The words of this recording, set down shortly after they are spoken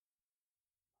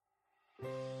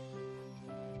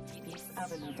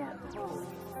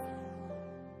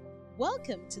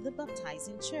Welcome to the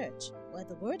Baptizing Church, where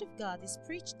the Word of God is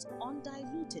preached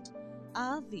undiluted.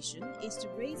 Our vision is to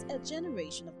raise a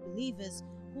generation of believers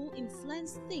who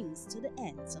influence things to the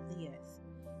ends of the earth.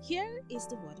 Here is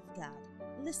the Word of God.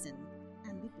 Listen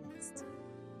and be blessed.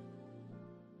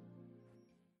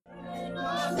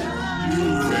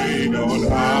 You reign on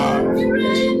high.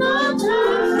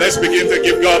 Let's begin to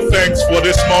give God thanks for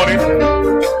this morning.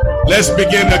 Let's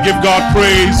begin to give God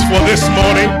praise for this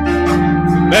morning.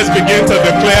 Let's begin to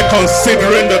declare,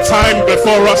 considering the time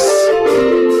before us,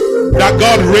 that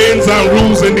God reigns and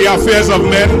rules in the affairs of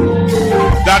men,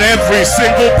 that every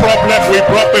single problem we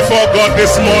brought before God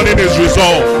this morning is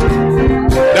resolved,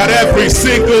 that every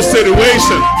single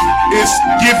situation is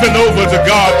given over to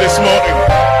God this morning.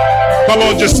 Come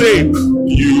on, just say,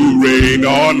 you reign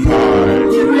on high.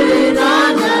 You reign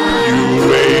on high. You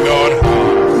reign on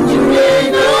high. You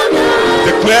reign on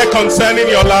high. Declare concerning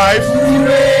your life. You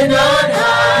reign on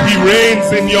high. He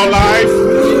reigns in your life.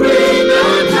 You reign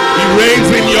on high. He reigns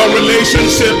in your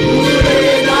relationship. You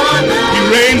reign on high. He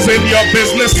reigns in your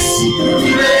business.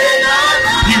 You reign on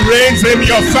high. He reigns in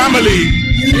your family.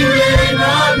 You reign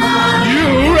on high.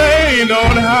 You reign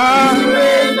on high. You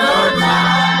reign on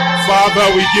high.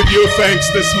 Father, we give you thanks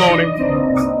this morning.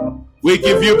 We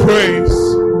give you praise.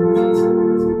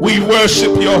 We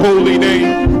worship your holy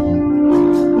name.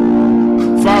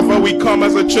 Father, we come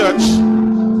as a church.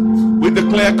 We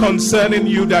declare concerning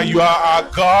you that you are our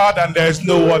God and there is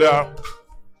no other.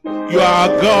 You are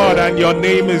our God and your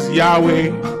name is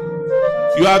Yahweh.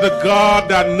 You are the God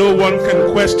that no one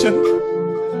can question.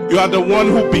 You are the one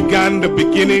who began the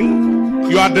beginning.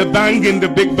 You are the bang in the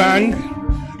big bang.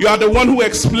 You are the one who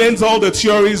explains all the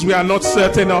theories we are not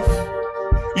certain of.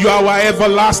 You are our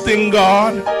everlasting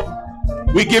God.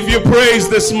 We give you praise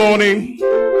this morning.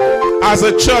 As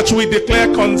a church, we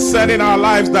declare concerning our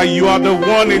lives that you are the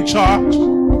one in charge.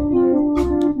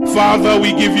 Father,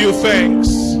 we give you thanks.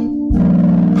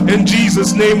 In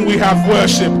Jesus' name we have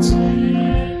worshipped.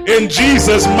 In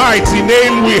Jesus' mighty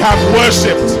name we have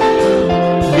worshipped.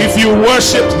 If you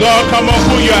worship God, come on,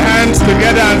 put your hands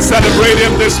together and celebrate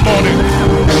Him this morning.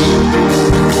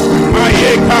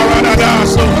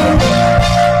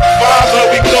 Father,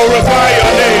 we glorify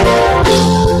your name.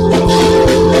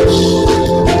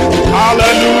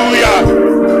 Hallelujah.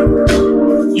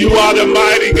 You are the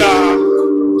mighty God.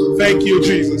 Thank you,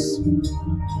 Jesus.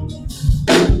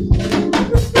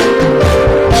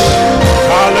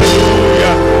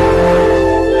 Hallelujah.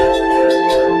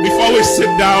 Before we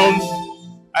sit down,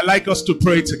 I'd like us to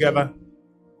pray together.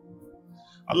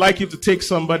 I'd like you to take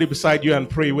somebody beside you and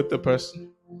pray with the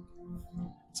person.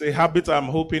 It's a habit I'm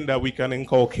hoping that we can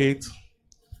inculcate.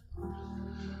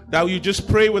 That you just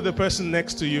pray with the person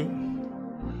next to you.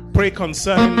 Pray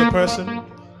concerning the person.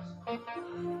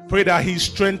 Pray that he's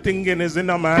strengthening in his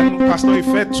inner man. Pastor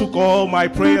Ife took all my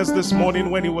prayers this morning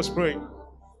when he was praying.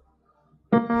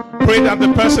 Pray that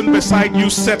the person beside you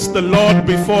sets the Lord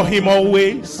before him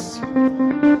always.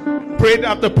 Pray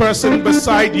that the person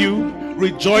beside you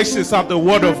rejoices at the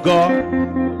word of God.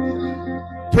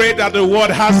 Pray that the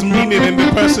word has meaning in the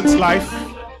person's life.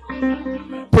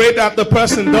 Pray that the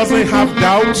person doesn't have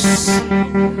doubts,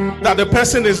 that the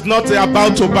person is not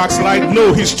about to backslide.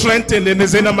 No, he's strengthened in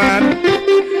his inner man.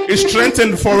 He's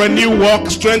strengthened for a new walk,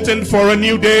 strengthened for a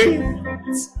new day.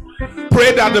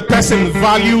 Pray that the person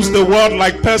values the word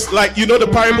like you know the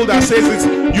parable that says it's,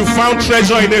 you found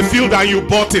treasure in a field and you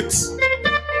bought it.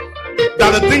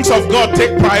 That the things of God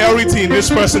take priority in this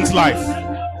person's life.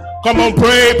 Come on,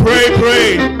 pray, pray,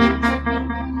 pray.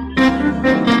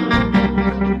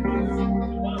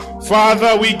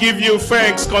 Father, we give you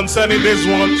thanks concerning these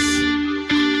ones.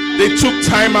 They took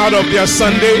time out of their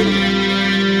Sunday.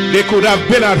 They could have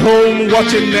been at home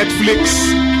watching Netflix,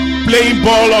 playing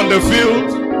ball on the field.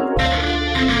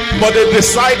 But they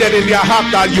decided in their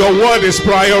heart that your word is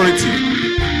priority.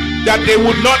 That they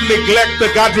would not neglect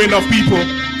the gathering of people.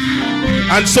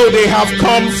 And so they have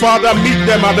come, Father, meet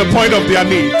them at the point of their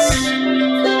needs.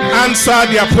 Answer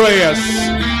their prayers.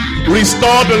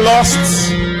 Restore the lost.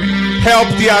 Help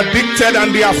the addicted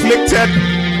and the afflicted.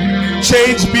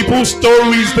 Change people's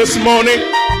stories this morning.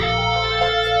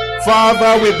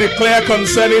 Father, we declare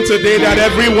concerning today that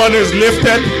everyone is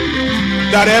lifted,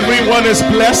 that everyone is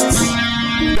blessed,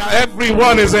 that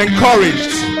everyone is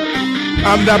encouraged,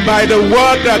 and that by the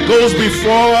word that goes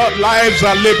before, lives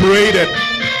are liberated.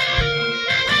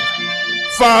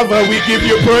 Father, we give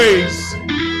you praise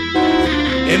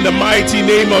in the mighty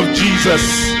name of Jesus.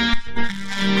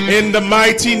 In the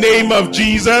mighty name of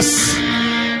Jesus.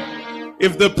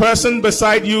 If the person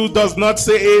beside you does not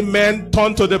say amen,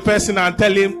 turn to the person and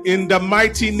tell him, in the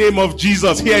mighty name of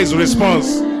Jesus, here is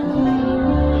response.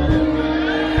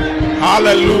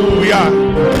 Hallelujah.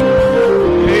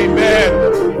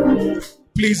 Amen.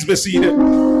 Please be seated.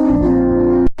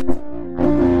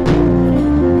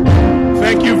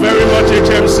 Thank you very much,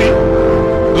 HMC.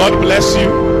 God bless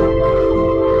you.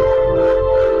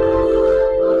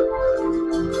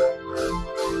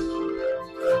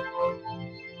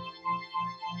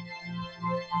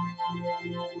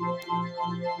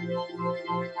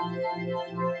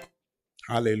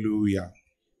 Hallelujah.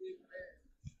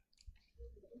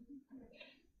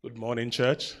 Good morning,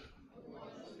 church.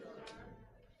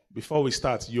 Before we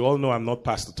start, you all know I'm not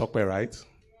Pastor Tope, right?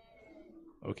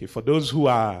 Okay, for those who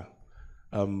are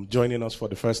joining us for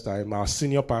the first time, our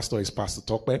senior pastor is Pastor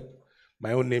Tope.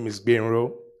 My own name is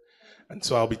Gbenro, and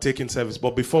so I'll be taking service.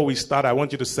 But before we start, I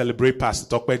want you to celebrate Pastor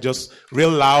Tope just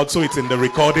real loud so it's in the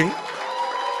recording.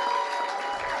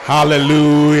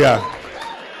 Hallelujah.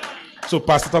 So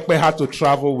Pastor Tope had to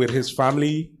travel with his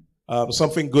family.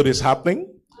 Something good is happening.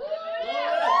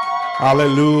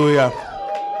 Hallelujah.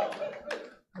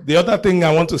 The other thing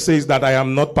I want to say is that I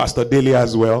am not Pastor Daly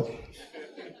as well.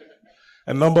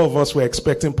 A number of us were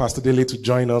expecting Pastor Daly to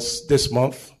join us this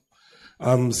month.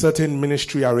 Certain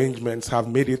ministry arrangements have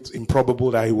made it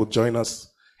improbable that he will join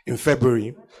us in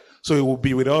February. So he will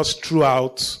be with us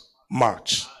throughout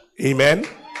March. Amen.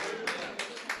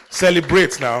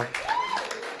 Celebrate now.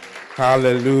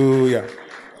 Hallelujah.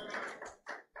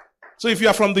 So if you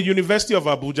are from the University of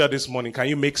Abuja this morning, can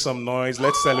you make some noise?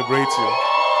 Let's celebrate you.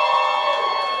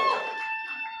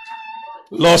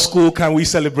 Law school, can we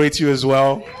celebrate you as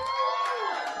well?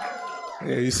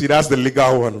 Yeah, you see, that's the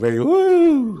legal one. Very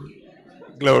woo.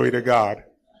 Glory to God.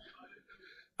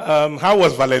 How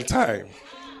was Valentine?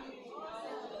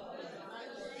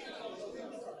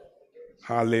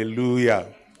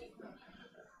 Hallelujah.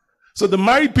 So the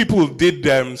married people did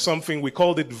something, we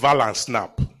called it Val and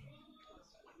Snap.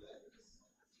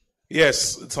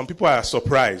 Yes, some people are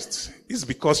surprised. It's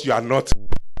because you are not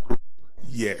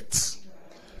yet.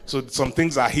 So some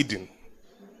things are hidden.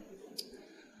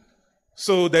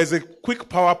 So there's a quick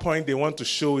PowerPoint. They want to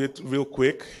show it real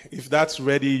quick. If that's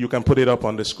ready, you can put it up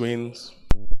on the screens.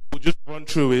 We'll just run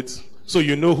through it so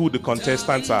you know who the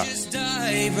contestants are. Just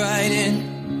dive right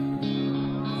in.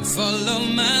 Follow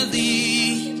my lead.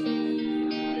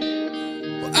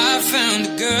 Well, I found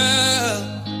a girl,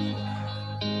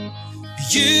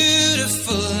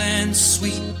 beautiful and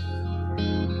sweet.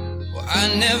 Well, I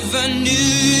never knew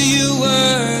you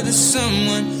were the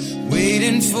someone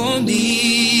waiting for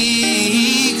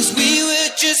me. 'Cause we were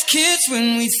just kids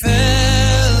when we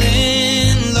fell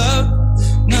in love,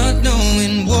 not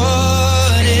knowing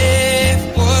what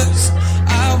it was.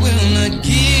 I will not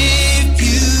give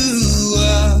you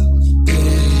up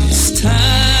this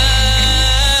time.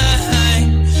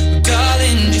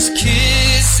 Darling, just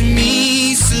kiss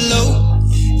me slow.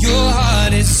 Your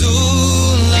heart is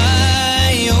all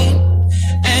I own,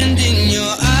 and in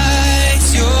your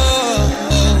eyes, you're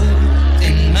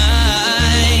holding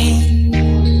mine.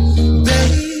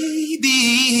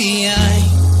 Baby, I'm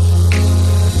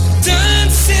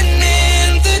dancing in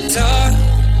the dark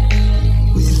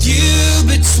with you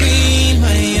between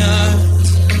my arms,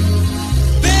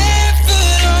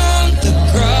 barefoot on the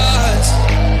grass,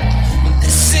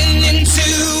 listening to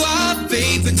our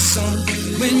favorite song.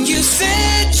 When you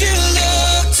said you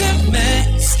looked a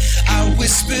mess, I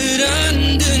whispered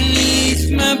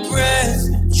underneath my breath.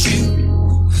 You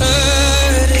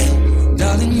heard it,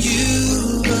 darling,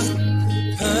 you look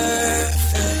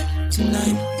perfect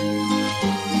tonight.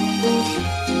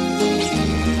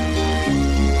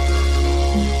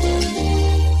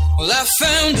 Well, I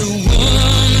found a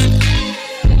woman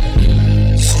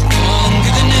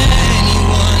stronger than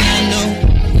anyone I know.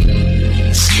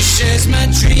 She shares my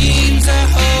dreams. I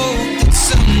hope that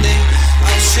someday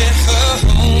I'll share her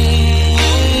home.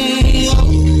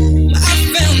 I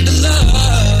found a love.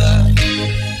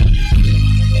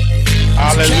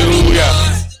 Hallelujah.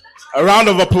 A round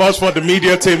of applause for the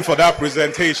media team for that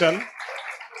presentation.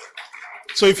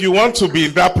 So if you want to be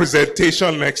in that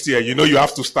presentation next year, you know you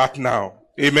have to start now.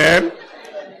 Amen.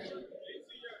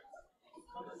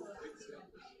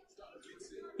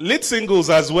 Lead Singles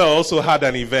as well also had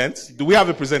an event. Do we have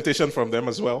a presentation from them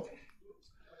as well?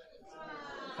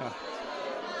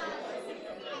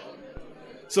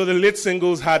 So the Lead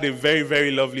Singles had a very,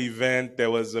 very lovely event. There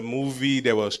was a movie,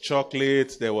 there was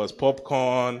chocolate, there was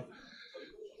popcorn.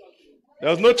 There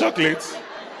was no chocolate.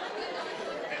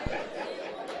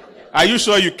 Are you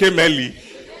sure you came early?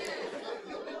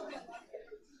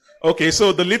 Okay,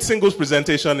 so the Lead Singles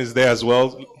presentation is there as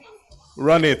well.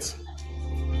 Run it.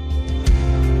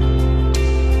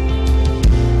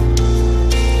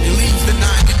 You leave the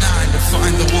 99 to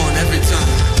find the one every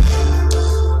time.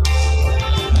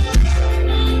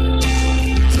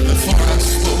 So before I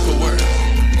spoke a word,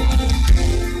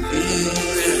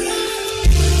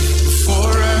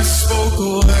 before I spoke a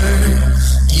word,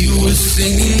 you were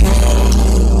singing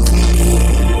over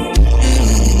me.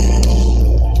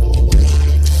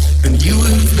 And you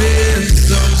have been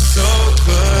so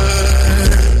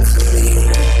good to me.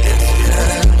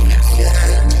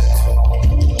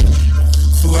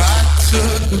 So I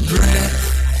took a breath,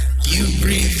 you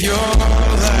breathed your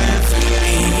life in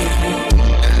me.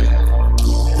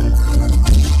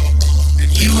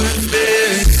 And you have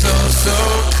been so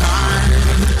kind.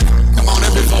 Come on,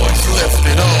 every voice lift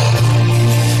it up.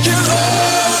 You're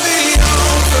the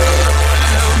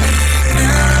overwhelming,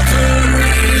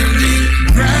 never-ending,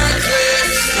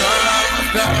 reckless love of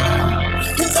God.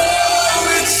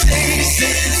 Oh, it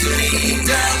chases me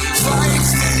down,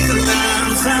 fights till I'm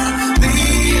found,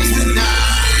 leaves the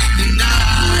 99,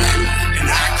 and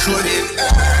I couldn't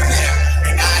earn it,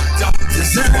 and I don't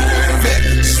deserve it.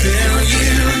 Still,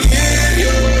 you give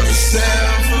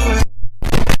yourself away.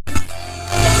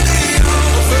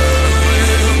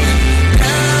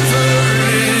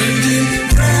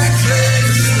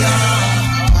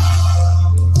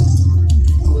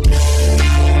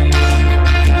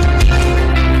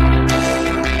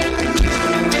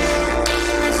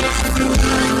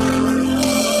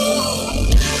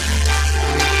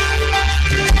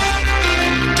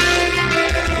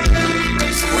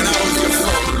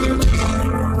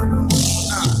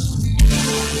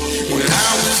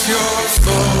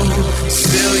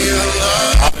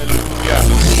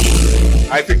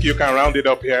 I think you can round it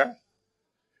up here.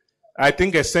 I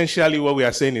think essentially what we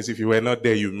are saying is if you were not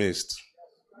there, you missed.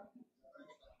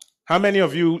 How many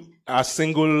of you are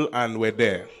single and were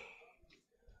there?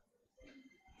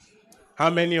 How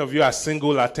many of you are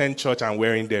single, attend church and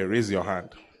weren't there? Raise your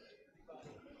hand.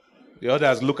 The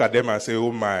others look at them and say,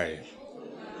 oh my.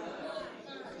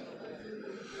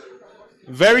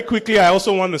 Very quickly, I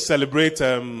also want to celebrate,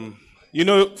 February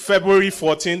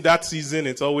 14th, that season,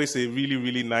 it's always a really,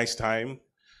 really nice time.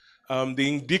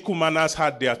 The Ndikumanas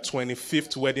had their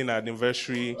 25th wedding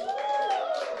anniversary.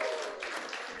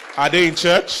 Are they in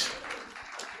church?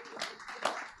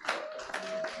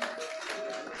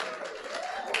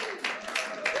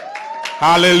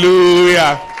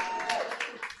 Hallelujah.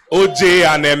 OJ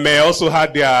and Eme also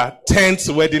had their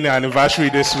 10th wedding anniversary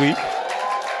this week.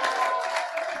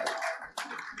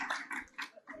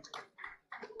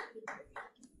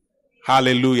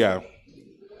 Hallelujah.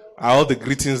 Are all the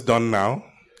greetings done now?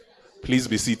 Please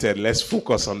be seated. Let's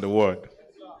focus on the word.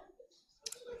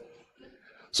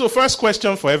 So, first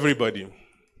question for everybody.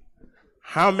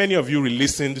 How many of you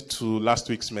listened to last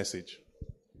week's message?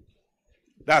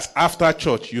 That's after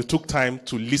church. You took time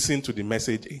to listen to the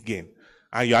message again.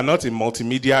 And you are not in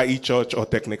multimedia, e-church, or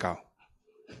technical.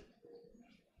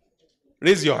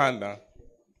 Raise your hand now.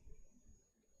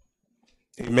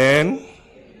 Amen.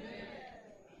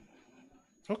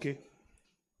 Okay.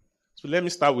 So let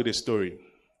me start with a story.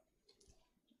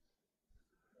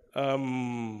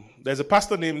 There's a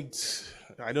pastor named,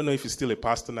 I don't know if he's still a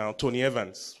pastor now, Tony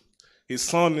Evans. His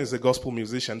son is a gospel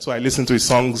musician, so I listen to his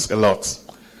songs a lot.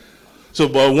 So,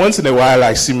 but once in a while,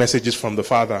 I see messages from the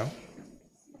father.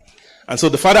 And so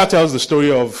the father tells the story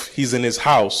of he's in his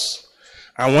house,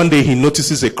 and one day he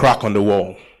notices a crack on the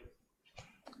wall.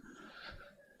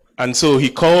 And so he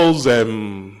calls a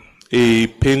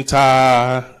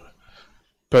painter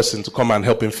person to come and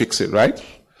help him fix it, right?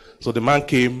 So the man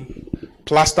came,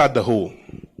 plastered the hole,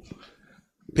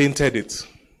 painted it.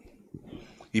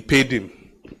 He paid him.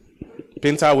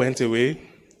 Painter went away.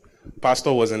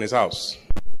 Pastor was in his house.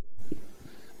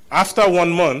 After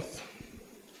 1 month,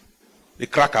 the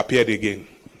crack appeared again.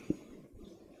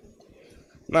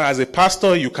 Now, as a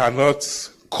pastor, you cannot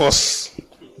curse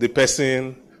the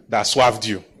person that swerved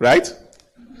you, right?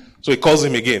 So he calls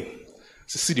him again. He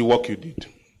says, see the work you did.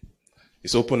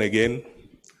 It's open again.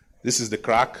 This is the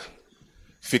crack.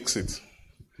 Fix it.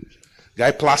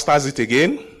 Guy plasters it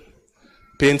again,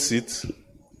 paints it,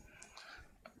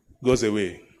 goes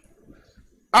away.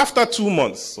 After 2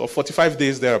 months or 45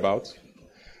 days thereabout,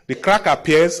 the crack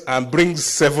appears and brings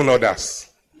 7 others.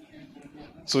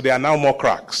 So there are now more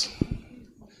cracks.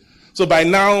 So by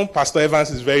now, Pastor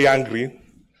Evans is very angry.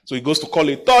 So he goes to call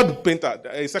a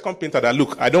second painter that,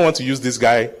 look, I don't want to use this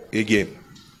guy again.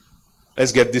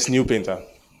 Let's get this new painter.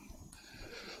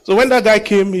 So when that guy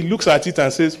came, he looks at it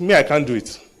and says, me, I can't do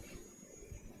it.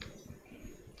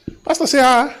 Pastor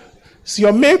says, it's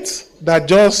your mate that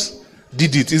just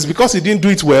did it. It's because he didn't do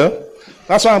it well.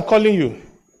 That's why I'm calling you.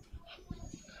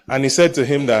 And he said to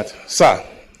him that, sir,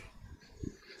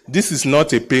 this is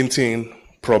not a painting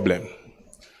problem.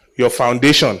 Your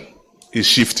foundation is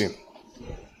shifting.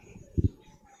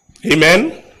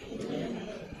 Amen?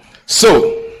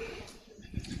 So,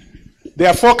 there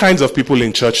are 4 kinds of people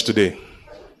in church today.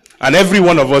 And every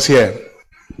one of us here,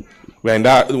 we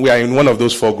are in one of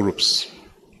those 4 groups.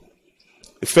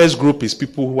 The first group is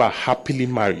people who are happily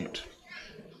married.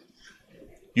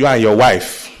 You and your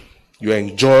wife, you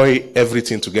enjoy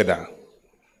everything together.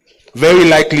 Very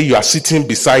likely you are sitting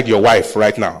beside your wife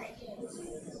right now.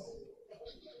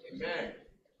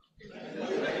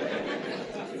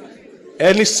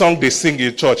 Any song they sing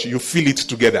in church, you feel it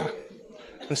together.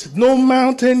 I said, no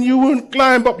mountain you won't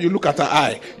climb up. You look at her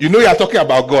eye. You know you are talking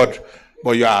about God,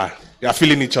 but you are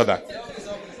feeling each other.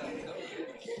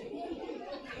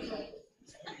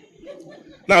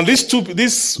 Now,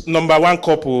 this number 1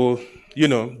 couple,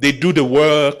 they do the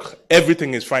work.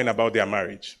 Everything is fine about their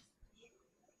marriage.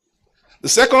 The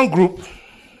second group,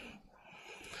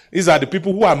 these are the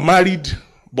people who are married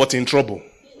but in trouble.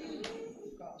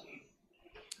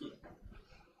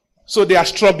 So they are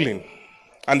struggling,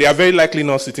 and they are very likely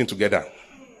not sitting together.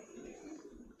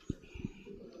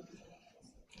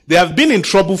 They have been in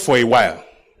trouble for a while.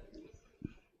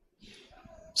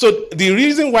 So the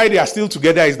reason why they are still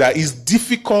together is that it's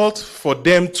difficult for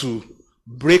them to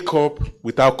break up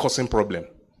without causing problem.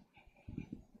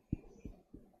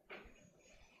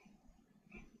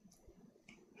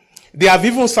 They have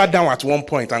even sat down at one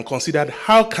point and considered,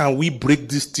 how can we break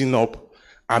this thing up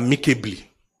amicably?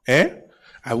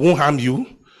 I won't harm you.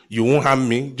 You won't harm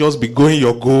me. Just be going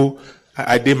your go.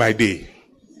 I day my day.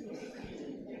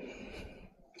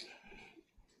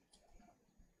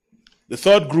 The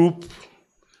third group,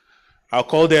 I'll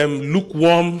call them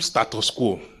lukewarm status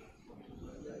quo.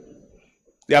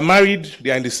 They are married,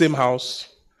 they are in the same house,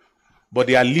 but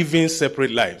they are living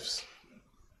separate lives.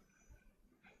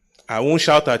 I won't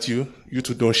shout at you, you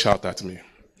two don't shout at me.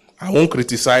 I won't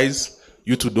criticize,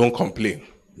 you two don't complain.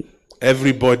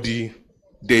 Everybody,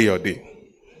 day your day.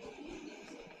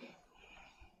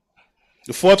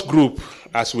 The fourth group,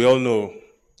 as we all know,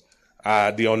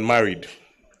 are the unmarried.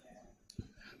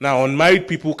 Now, unmarried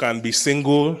people can be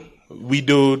single,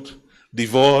 widowed,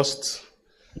 divorced.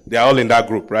 They are all in that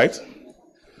group, right?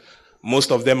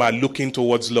 Most of them are looking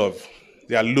towards love.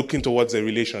 They are looking towards a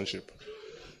relationship.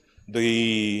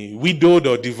 The widowed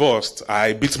or divorced are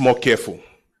a bit more careful.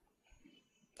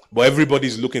 But everybody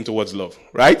is looking towards love,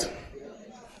 right?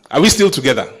 Are we still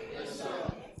together? Yes,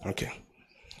 sir. Okay.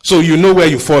 So you know where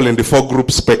you fall in the 4-group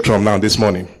spectrum now this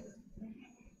morning.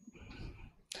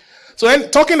 So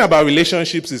talking about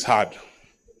relationships is hard.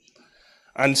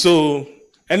 And so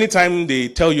anytime they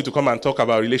tell you to come and talk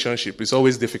about relationship, it's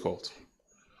always difficult.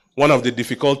 One of the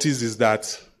difficulties is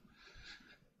that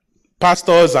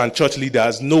pastors and church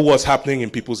leaders know what's happening in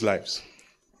people's lives.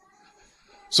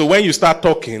 So when you start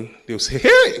talking, they'll say,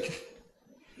 hey,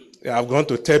 I've gone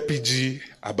to tell PG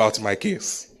about my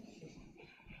case.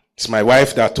 It's my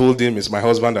wife that told him, it's my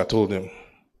husband that told him.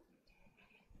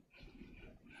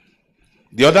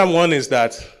 The other one is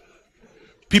that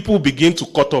people begin to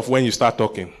cut off when you start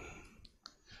talking.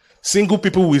 Single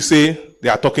people will say they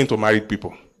are talking to married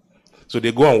people. So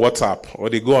they go on WhatsApp or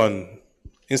they go on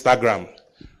Instagram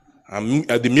and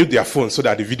they mute their phone so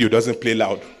that the video doesn't play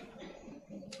loud.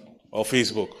 Or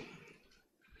Facebook.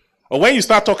 Or when you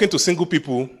start talking to single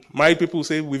people, married people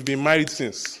say, we've been married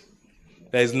since.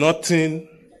 There is nothing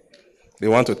they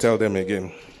want to tell them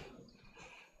again.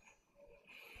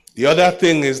 The other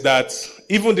thing is that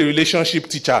even the relationship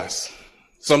teachers,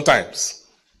 sometimes,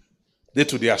 they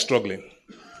too, they are struggling.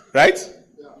 Right?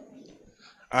 Yeah.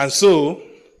 And so,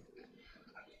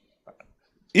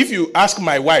 if you ask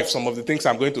my wife some of the things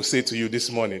I'm going to say to you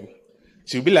this morning,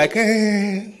 she'll be like,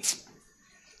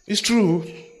 it's true.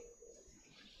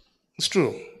 It's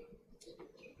true.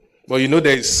 But you know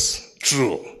there is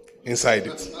true inside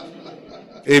it.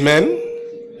 Amen?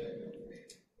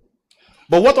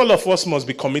 But what all of us must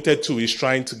be committed to is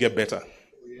trying to get better.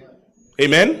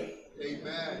 Amen?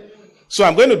 Amen. So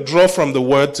I'm going to draw from the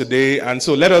word today, and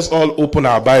so let us all open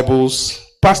our Bibles.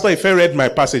 Pastor, if I read my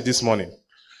passage this morning.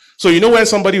 So you know when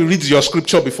somebody reads your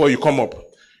scripture before you come up,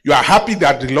 you are happy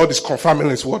that the Lord is confirming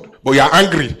his word, but you are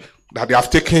angry that they have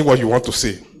taken what you want to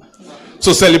say.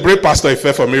 So celebrate Pastor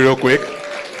Ife for me real quick.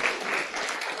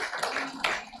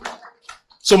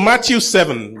 So Matthew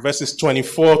 7, verses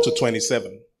 24 to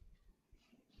 27.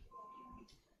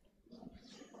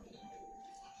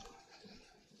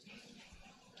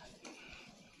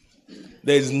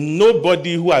 There is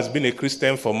nobody who has been a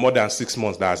Christian for more than 6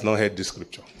 months that has not heard this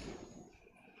scripture.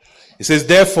 It says,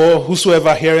 therefore,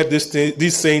 whosoever heareth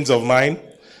these sayings of mine,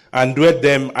 and doeth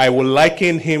them, I will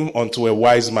liken him unto a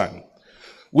wise man,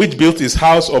 which built his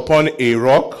house upon a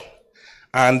rock,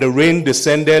 and the rain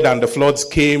descended, and the floods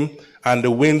came, and the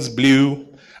winds blew,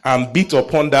 and beat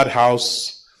upon that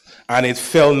house, and it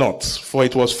fell not, for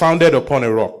it was founded upon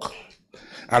a rock.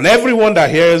 And everyone that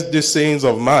hears these sayings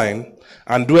of mine,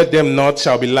 and doeth them not,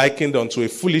 shall be likened unto a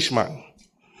foolish man,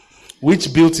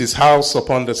 which built his house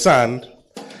upon the sand,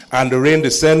 and the rain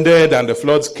descended, and the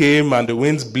floods came, and the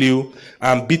winds blew,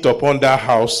 and beat upon that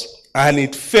house, and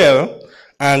it fell,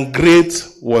 and great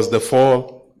was the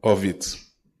fall of it.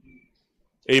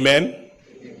 Amen?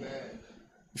 Amen.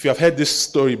 If you have heard this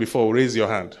story before, raise your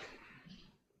hand.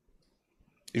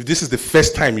 If this is the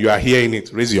first time you are hearing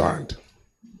it, raise your hand.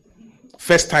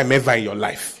 First time ever in your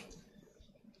life.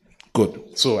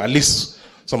 Good. So at least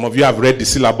some of you have read the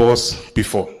syllabus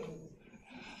before.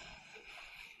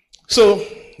 So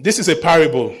this is a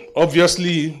parable.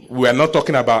 Obviously, we are not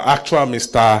talking about actual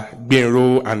Mr.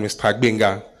 Gbenro and Mr.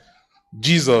 Gbenga.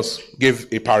 Jesus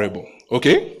gave a parable.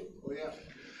 Okay? Oh, yeah.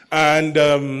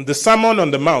 And the Sermon on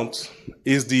the Mount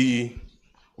is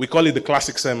we call it the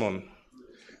classic sermon.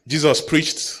 Jesus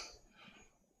preached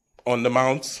on the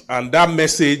Mount, and that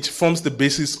message forms the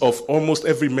basis of almost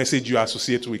every message you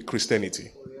associate with Christianity.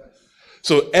 Oh, yeah.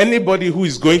 So anybody who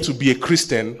is going to be a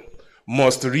Christian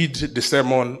must read the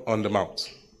Sermon on the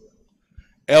Mount.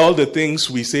 All the things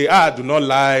we say, do not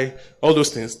lie, all those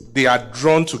things, they are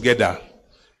drawn together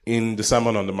in the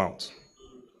Sermon on the Mount.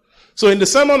 So in the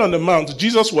Sermon on the Mount,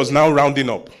 Jesus was now rounding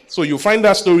up. So you find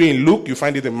that story in Luke, you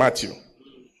find it in Matthew.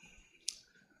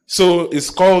 So it's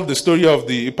called the story of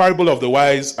the parable of the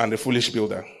wise and the foolish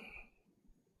builder.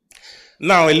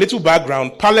 Now, a little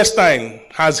background. Palestine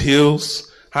has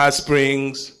hills, has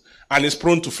springs, and is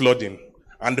prone to flooding.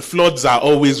 And the floods are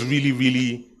always really,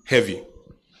 really heavy.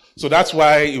 So that's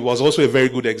why it was also a very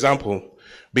good example.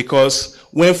 Because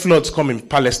when floods come in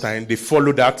Palestine, they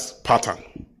follow that pattern.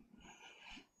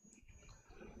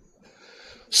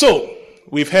 So,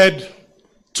 we've had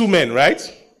two men, right?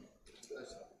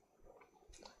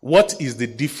 What is the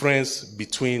difference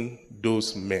between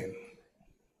those men?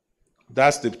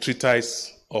 That's the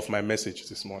treatise of my message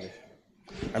this morning.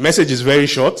 My message is very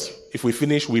short. If we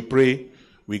finish, we pray,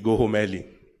 we go home early.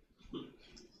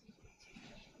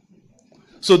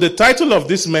 So the title of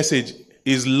this message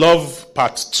is Love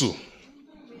Part 2.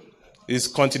 It's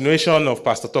continuation of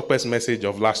Pastor Tokpe's message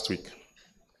of last week.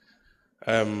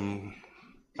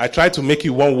 I tried to make it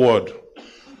one word.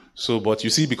 But you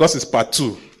see, because it's part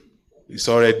 2, it's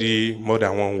already more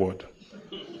than one word.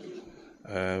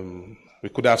 We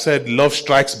could have said Love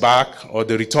Strikes Back or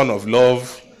The Return of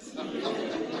Love.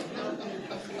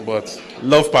 But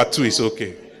Love Part 2 is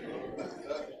okay.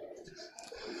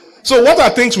 So what are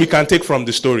things we can take from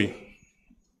the story?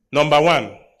 Number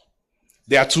 1,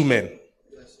 there are two men.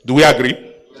 Do we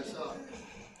agree? Yes, sir.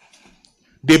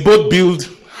 They both build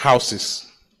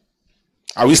houses.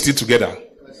 Are we still together?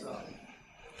 Yes, sir.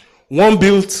 One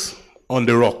built on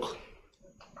the rock,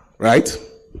 right?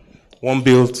 One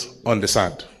built on the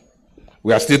sand.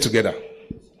 We are still together.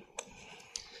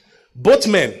 Both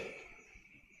men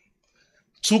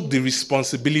took the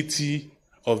responsibility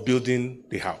of building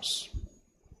the house.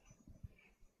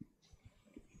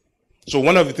 So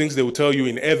one of the things they will tell you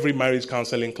in every marriage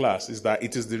counseling class is that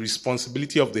it is the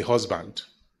responsibility of the husband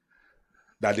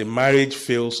that the marriage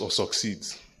fails or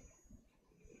succeeds.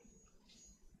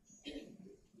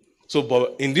 So,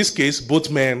 but in this case, both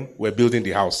men were building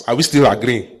the house. Are we still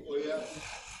agreeing? Oh, yeah.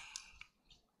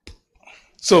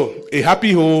 So, a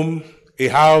happy home, a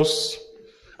house,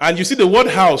 and you see the word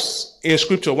house in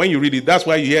scripture, when you read it, that's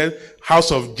why you hear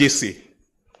house of Jesse,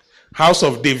 house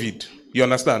of David. You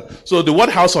understand? So the word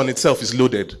house on itself is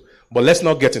loaded. But let's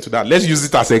not get into that. Let's use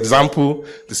it as an example,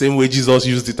 the same way Jesus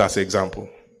used it as an example.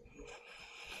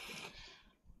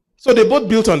 So they both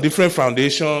built on different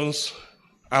foundations,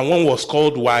 and one was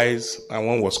called wise, and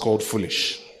one was called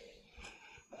foolish.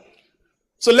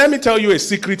 So let me tell you a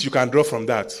secret you can draw from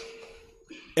that.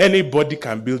 Anybody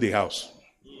can build a house.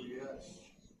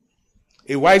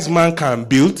 A wise man can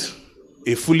build,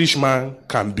 a foolish man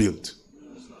can build.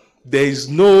 There is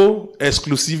no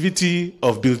exclusivity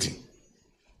of building.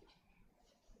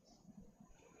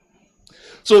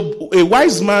 So a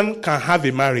wise man can have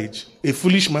a marriage. A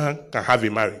foolish man can have a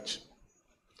marriage.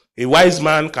 A wise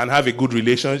man can have a good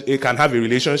relationship. He can have a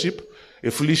relationship.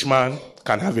 A foolish man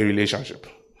can have a relationship.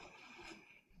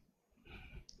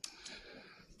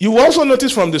 You will also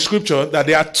notice from the scripture that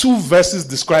there are 2 verses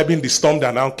describing the storm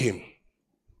that now came.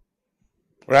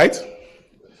 Right?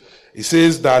 It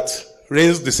says that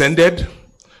rains descended,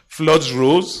 floods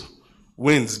rose,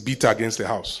 winds beat against the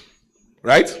house.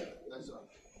 Right?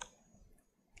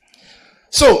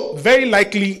 So, very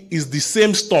likely is the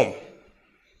same storm.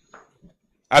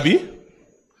 Abi?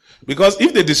 Because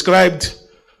if they described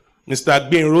Mr.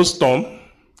 Gbenro's storm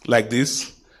like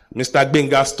this, Mr.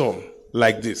 Gbenga's storm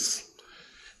like this,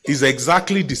 is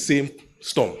exactly the same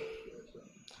storm.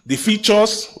 The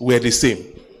features were the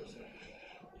same.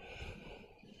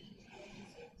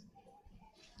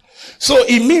 So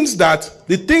it means that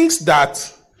the things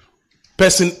that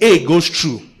person A goes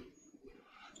through,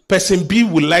 person B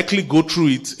will likely go through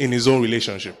it in his own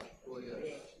relationship.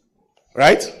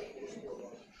 Right?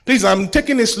 Please, I'm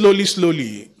taking it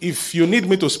slowly. If you need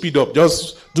me to speed up,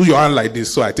 just do your hand like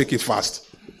this so I take it fast.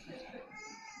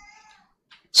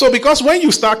 So because when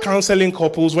you start counseling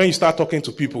couples, when you start talking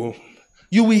to people,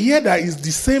 you will hear that it's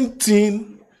the same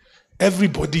thing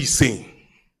everybody is saying.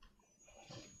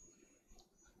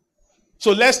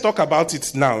 So let's talk about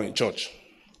it now in church.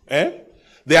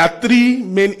 There are three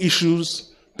main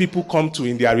issues people come to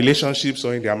in their relationships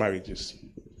or in their marriages.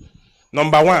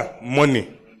 Number one,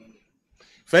 money.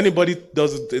 If anybody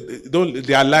does,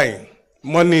 they are lying.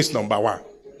 Money is number one.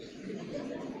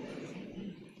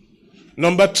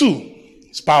 Number two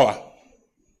is power.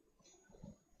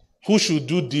 Who should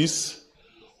do this?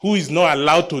 Who is not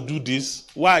allowed to do this?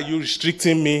 Why are you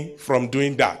restricting me from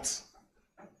doing that?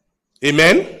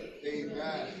 Amen?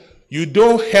 Amen. You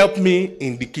don't help me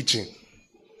in the kitchen.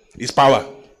 It's power.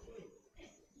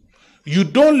 You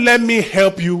don't let me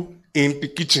help you in the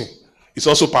kitchen. It's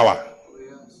also power.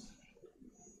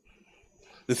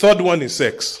 The third one is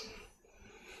sex.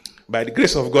 By the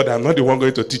grace of God, I'm not the one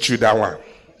going to teach you that one.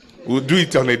 We'll do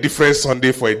it on a different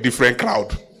Sunday for a different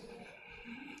crowd.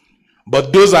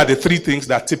 But those are the three things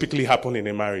that typically happen in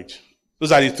a marriage.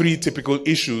 Those are the three typical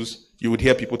issues you would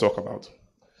hear people talk about.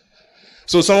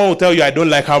 So someone will tell you, I don't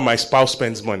like how my spouse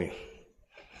spends money.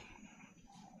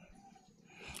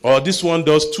 Or this one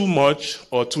does too much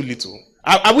or too little.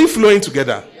 Are we flowing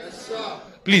together? Yes, sir.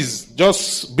 Please,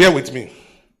 just bear with me.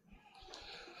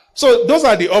 So those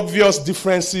are the obvious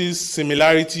differences,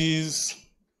 similarities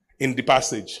in the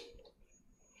passage.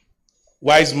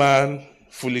 Wise man,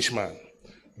 foolish man.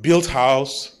 Built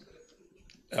house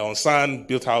on sand,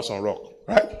 built house on rock.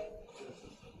 Right?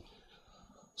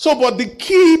 So, but the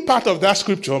key part of that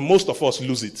scripture, most of us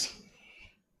lose it.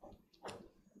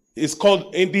 It's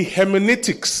called, in the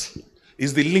hermeneutics,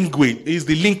 is the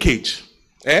linkage.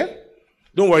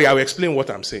 Don't worry, I will explain what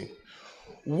I'm saying.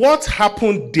 What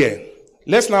happened there?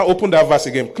 Let's now open that verse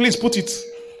again. Please put it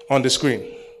on the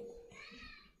screen.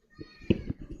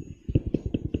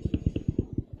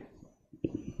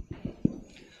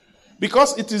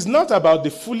 Because it is not about the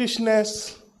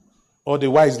foolishness or the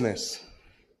wiseness.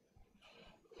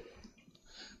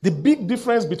 The big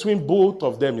difference between both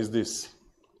of them is this.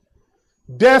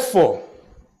 Therefore,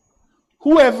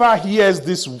 whoever hears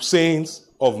these sayings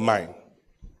of mine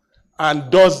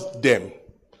and does them,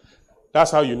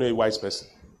 that's how you know a wise person.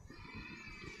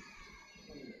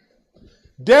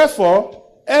 Therefore,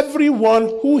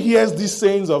 everyone who hears these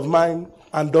sayings of mine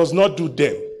and does not do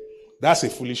them, that's a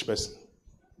foolish person.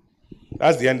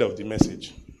 That's the end of the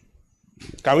message.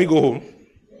 Can we go home?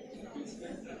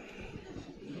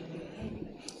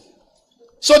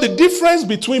 So the difference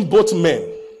between both men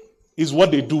is what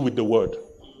they do with the word.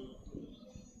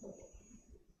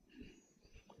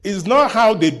 It's not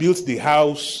how they built the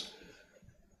house.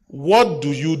 What do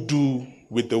you do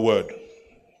with the word?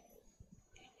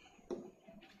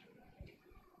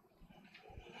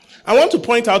 I want to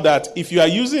point out that if you are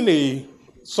using a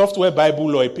software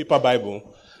Bible or a paper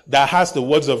Bible that has the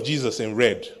words of Jesus in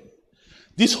red,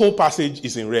 this whole passage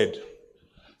is in red.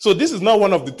 So this is not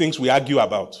one of the things we argue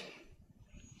about.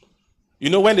 You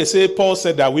know, when they say Paul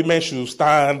said that women should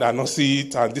stand and not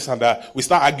sit and this and that, we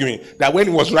start arguing that when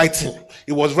he was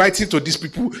writing to these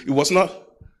people, it was not.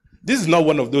 This is not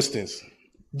one of those things.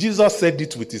 Jesus said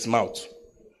it with his mouth.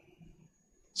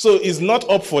 So it's not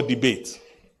up for debate.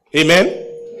 Amen?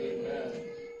 Amen.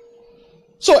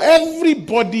 So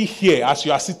everybody here, as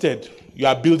you are seated, you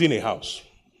are building a house.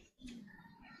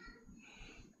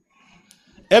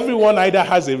 Everyone either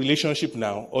has a relationship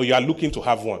now or you are looking to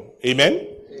have one. Amen?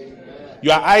 You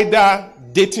are either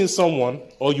dating someone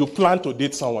or you plan to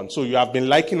date someone. So you have been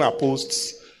liking her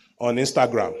posts on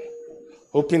Instagram,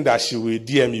 hoping that she will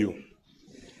DM you.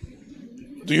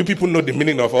 Do you people know the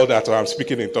meaning of all that, or I'm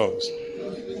speaking in tongues?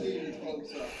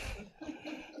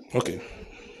 Okay.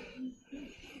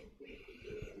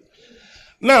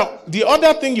 Now, the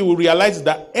other thing you will realize is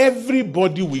that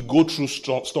everybody will go through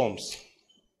storms.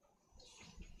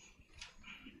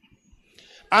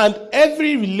 And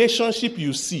every relationship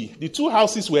you see, the two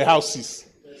houses were houses.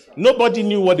 Nobody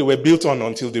knew what they were built on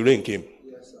until the rain came.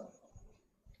 Yes, sir.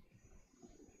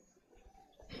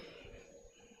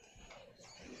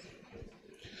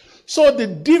 So the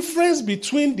difference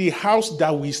between the house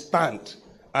that we stand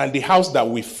and the house that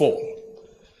we fall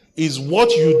is what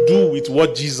you do with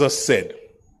what Jesus said.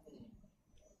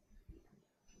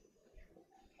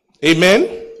 Amen?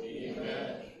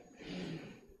 Amen.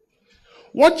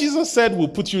 What Jesus said will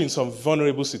put you in some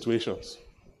vulnerable situations.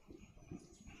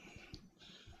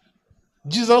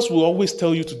 Jesus will always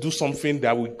tell you to do something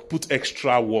that will put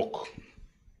extra work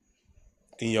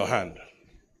in your hand.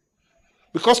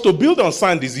 Because to build on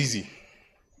sand is easy.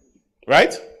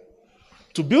 Right?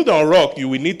 To build on rock, you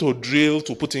will need to drill,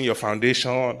 to put in your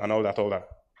foundation and all that.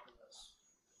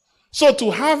 So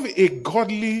to have a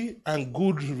godly and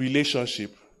good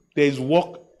relationship, there is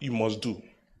work you must do.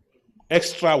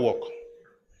 Extra work.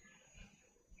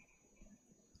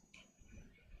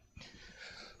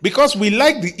 Because we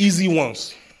like the easy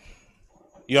ones.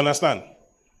 You understand?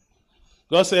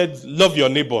 God said, love your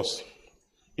neighbors.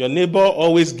 Your neighbor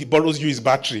always borrows you his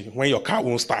battery when your car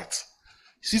won't start.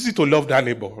 It's easy to love that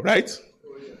neighbor, right?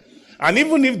 And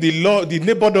even if the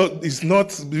neighbor is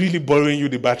not really borrowing you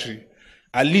the battery,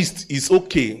 at least it's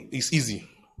okay, it's easy.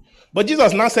 But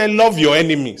Jesus now said, love your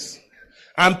enemies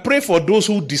and pray for those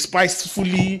who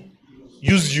despisefully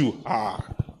use you. That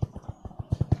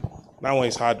one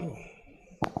is hard.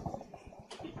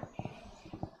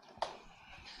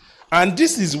 And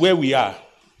this is where we are.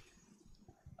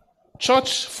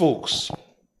 Church folks,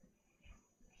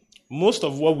 most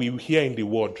of what we hear in the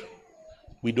word,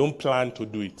 we don't plan to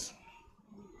do it.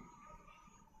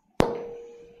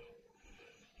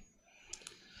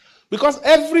 Because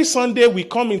every Sunday we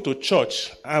come into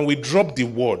church and we drop the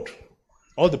word.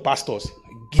 All the pastors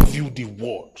give you the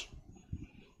word.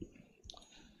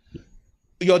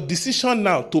 Your decision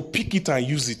now to pick it and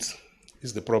use it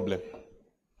is the problem.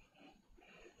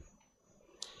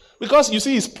 Because you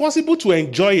see, it's possible to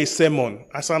enjoy a sermon.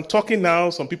 As I'm talking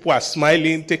now, some people are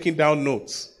smiling, taking down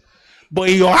notes. But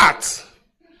in your heart,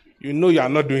 you know you are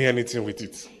not doing anything with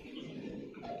it.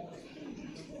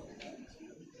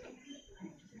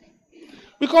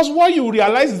 Because what you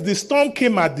realize is the storm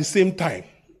came at the same time.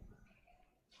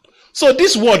 So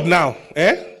this word now,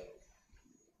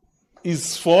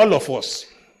 is for all of us.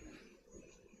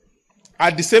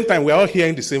 At the same time, we're all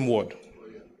hearing the same word.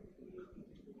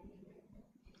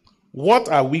 What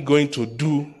are we going to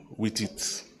do with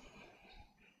it?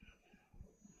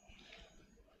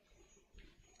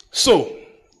 So,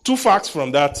 2 facts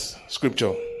from that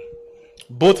scripture.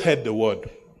 Both heard the word.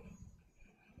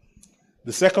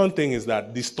 The second thing is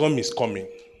that the storm is coming.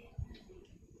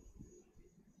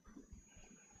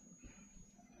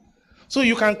 So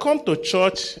you can come to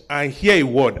church and hear a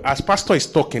word. As pastor is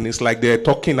talking, it's like they're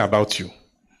talking about you.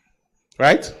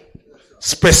 Right?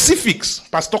 Specifics.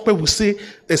 Pastor will say,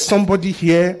 there's somebody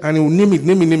here, and he will name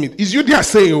it. It's you they are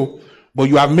saying, but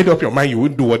you have made up your mind, you will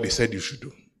do what they said you should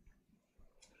do.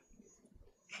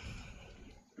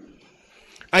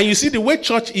 And you see, the way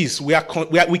church is, we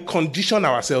condition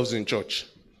ourselves in church.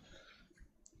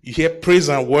 You hear praise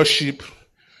and worship,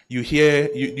 you hear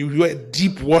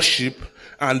deep worship,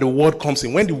 and the word comes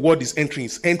in. When the word is entering,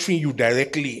 it's entering you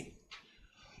directly.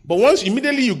 But once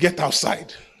immediately you get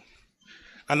outside,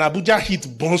 and Abuja heat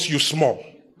burns you small,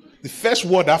 the first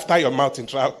word after your mouth in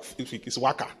traffic is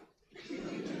waka.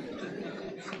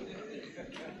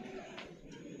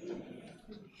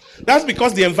 That's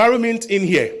because the environment in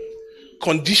here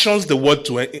conditions the word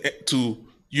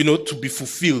to be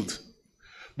fulfilled.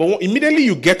 But immediately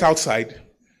you get outside,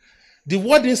 the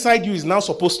word inside you is now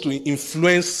supposed to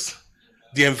influence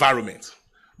the environment,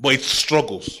 but it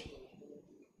struggles.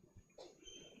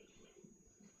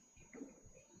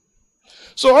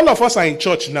 So all of us are in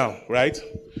church now, right?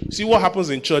 See, what happens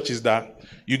in church is that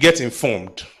you get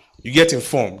informed. You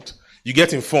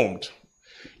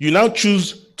now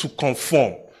choose to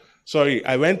conform. Sorry,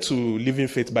 I went to Living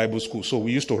Faith Bible School, so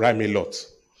we used to rhyme a lot.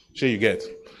 Sure you get.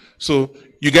 So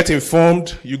you get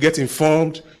informed. You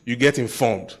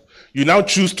now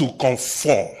choose to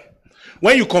conform.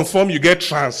 When you conform, you get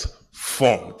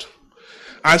transformed.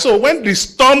 And so when the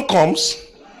storm comes,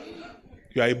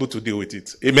 you are able to deal with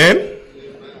it. Amen?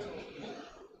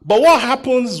 But what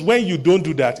happens when you don't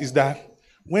do that is that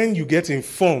when you get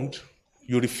informed,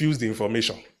 you refuse the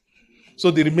information.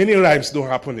 So the remaining rhymes don't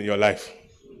happen in your life.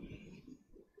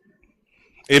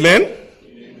 Amen?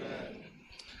 Amen.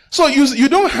 So you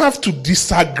don't have to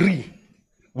disagree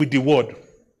with the word.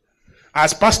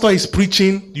 As pastor is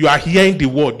preaching, you are hearing the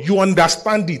word. You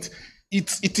understand it.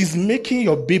 It is making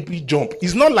your baby jump.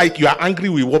 It's not like you are angry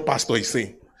with what pastor is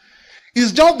saying.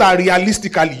 It's just that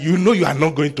realistically, you know you are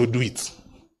not going to do it.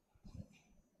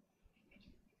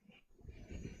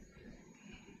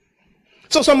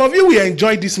 So some of you will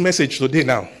enjoy this message today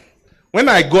now. When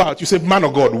I go out, you say, man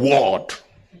of God, word.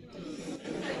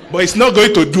 But it's not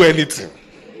going to do anything.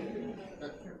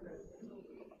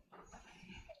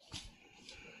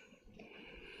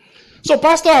 So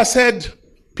pastor has said,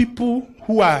 people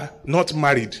who are not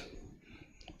married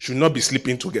should not be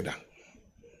sleeping together.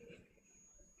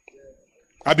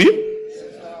 Abi?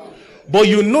 But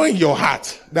you know in your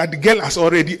heart that the girl has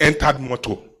already entered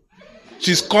motor.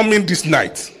 She's coming this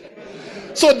night.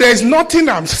 So there's nothing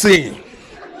I'm saying.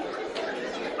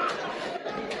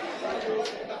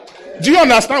 Do you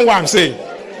understand what I'm saying?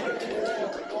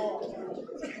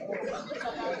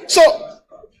 So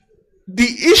the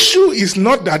issue is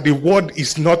not that the word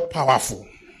is not powerful.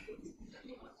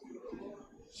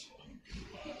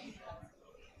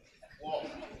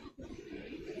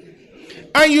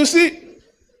 And you see,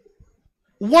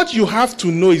 what you have to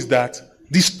know is that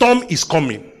the storm is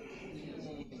coming.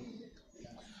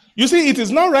 You see, it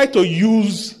is not right to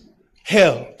use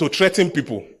hell to threaten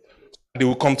people. They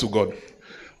will come to God.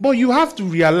 But you have to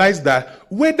realize that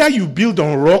whether you build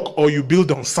on rock or you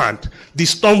build on sand, the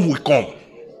storm will come.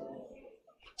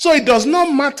 So it does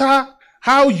not matter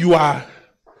how you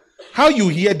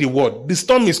hear the word. The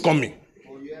storm is coming.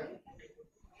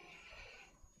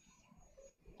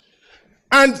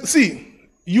 And see,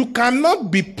 you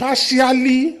cannot be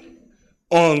partially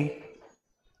on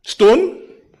stone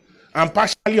and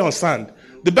partially on sand.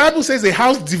 The Bible says a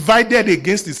house divided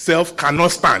against itself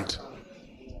cannot stand.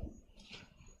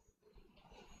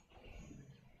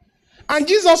 And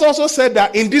Jesus also said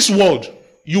that in this world,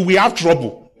 you will have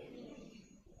trouble.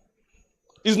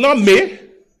 It's not may.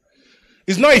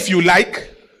 It's not if you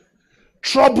like.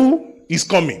 Trouble is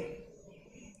coming.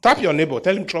 Tap your neighbor.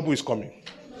 Tell him trouble is coming.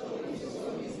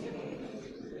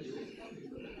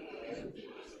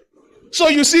 So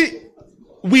you see,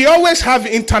 we always have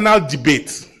internal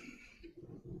debates.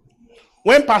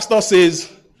 When pastor says,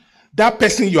 that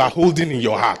person you are holding in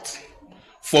your heart,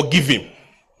 forgive him.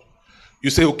 You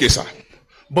say, okay, sir.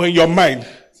 But in your mind,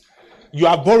 you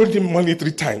have borrowed him money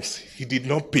 3 times. He did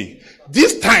not pay.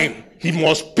 This time, he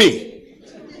must pay.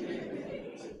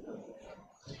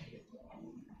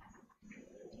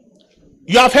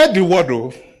 You have heard the word,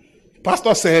 though.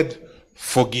 Pastor said,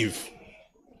 forgive.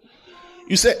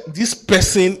 You say, this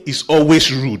person is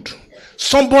always rude.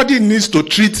 Somebody needs to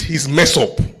treat his mess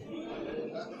up.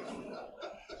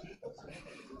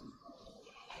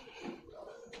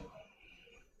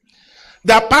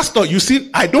 That pastor, you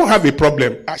see, I don't have a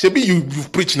problem. Maybe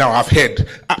you've preached now, I've heard.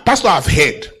 Pastor, I've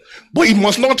heard. But he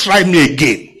must not try me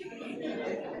again.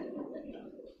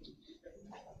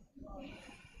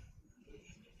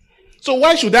 So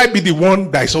why should I be the one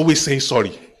that is always saying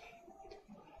sorry?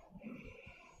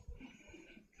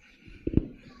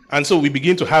 And so we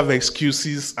begin to have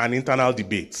excuses and internal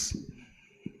debates.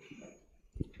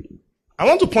 I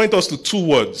want to point us to 2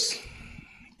 words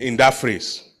in that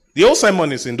phrase. The whole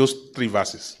sermon is in those 3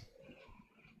 verses.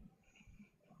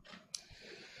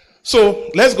 So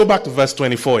let's go back to verse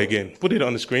 24 again. Put it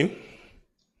on the screen.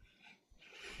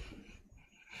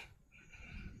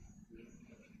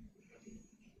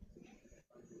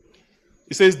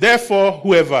 It says, therefore,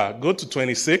 whoever, go to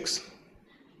 26,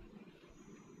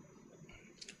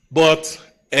 but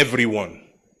everyone.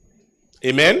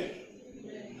 Amen?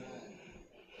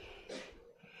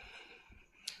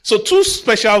 So 2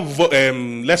 special,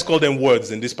 let's call them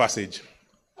words in this passage.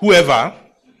 Whoever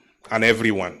and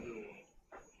everyone.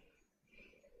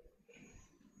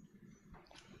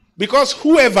 Because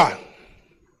whoever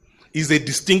is a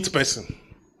distinct person.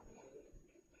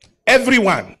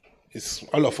 Everyone is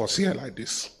all of us here like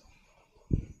this.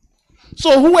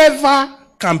 So whoever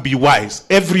can be wise,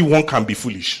 everyone can be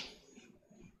foolish.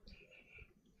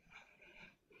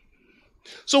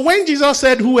 So when Jesus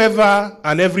said whoever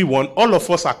and everyone, all of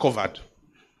us are covered.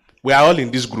 We are all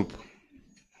in this group.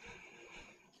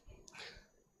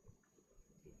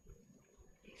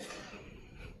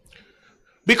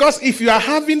 Because if you are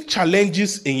having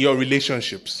challenges in your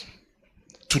relationships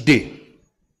today,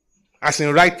 as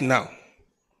in right now,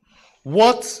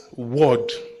 what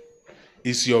word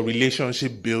is your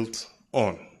relationship built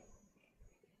on?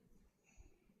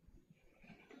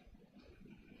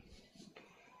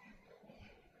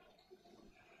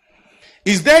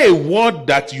 Is there a word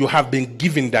that you have been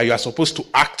given that you are supposed to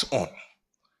act on,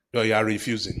 or you are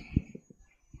refusing?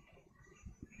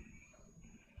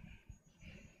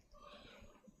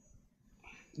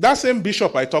 That same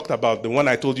bishop I talked about, the one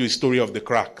I told you the story of the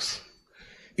cracks,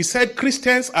 he said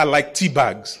Christians are like tea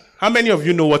bags. How many of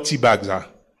you know what tea bags are?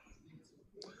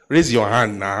 Raise your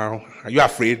hand now. Are you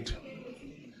afraid?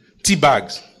 Tea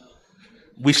bags.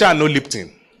 We shall know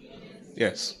Lipton.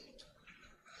 Yes.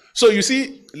 So you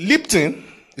see, Lipton,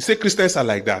 you say Christians are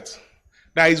like that.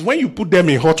 That is when you put them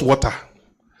in hot water,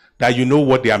 that you know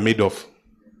what they are made of.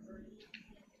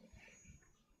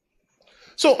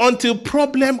 So until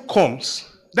problem comes,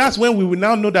 that's when we will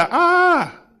now know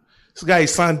that, this guy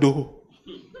is sando.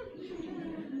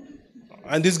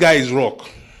 And this guy is rock.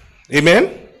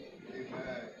 Amen?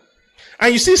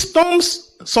 And you see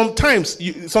storms, sometimes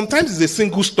it's a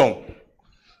single storm.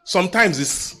 Sometimes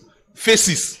it's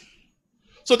phases.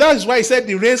 So that is why he said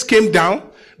the rains came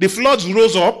down, the floods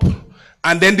rose up,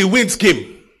 and then the winds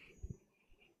came.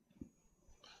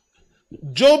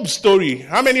 Job's story.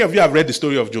 How many of you have read the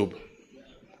story of Job?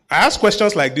 I ask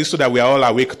questions like this so that we are all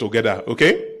awake together,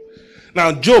 okay?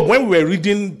 Now, Job, when we were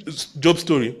reading Job's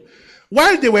story,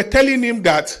 while they were telling him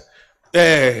that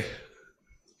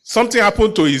something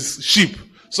happened to his sheep,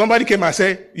 somebody came and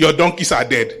said, your donkeys are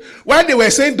dead. While they were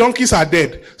saying donkeys are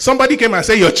dead, somebody came and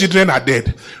said, your children are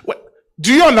dead.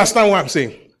 Do you understand what I'm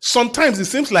saying? Sometimes it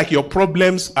seems like your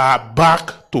problems are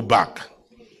back to back.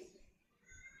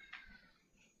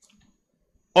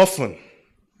 Often,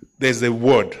 there's a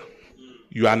word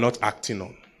you are not acting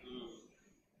on.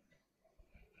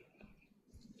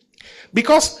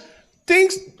 Because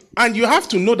things, and you have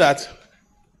to know that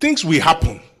things will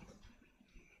happen.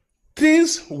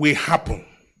 Things will happen.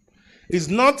 It's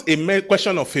not a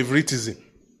question of favoritism.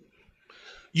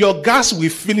 Your gas will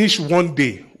finish one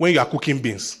day when you are cooking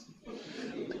beans.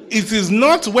 It is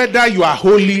not whether you are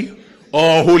holy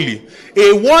or unholy.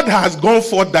 A word has gone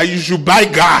forth that you should buy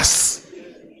gas.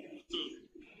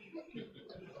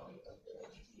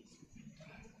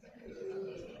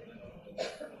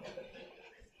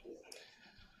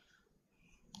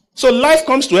 So life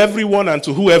comes to everyone and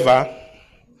to whoever.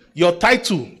 Your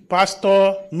title,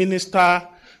 pastor, minister,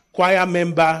 choir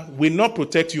member, will not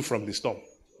protect you from the storm.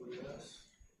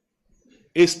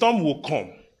 A storm will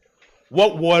come.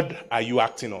 What word are you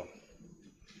acting on?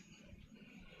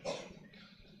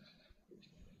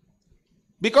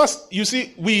 Because, you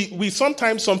see, we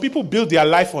sometimes, some people build their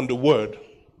life on the word.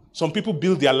 Some people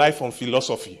build their life on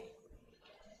philosophy.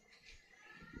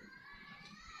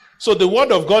 So the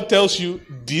word of God tells you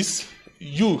this.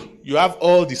 You have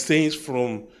all the sayings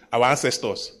from our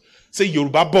ancestors. Say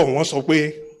Yoruba born once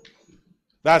away.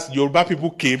 That's Yoruba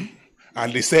people came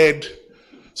and they said.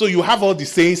 So you have all the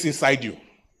sayings inside you.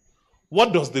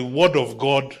 What does the word of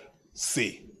God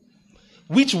say?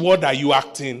 Which word are you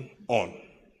acting on?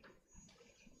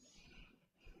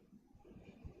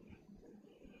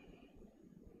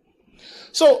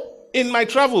 So in my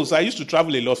travels, I used to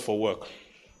travel a lot for work.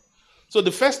 So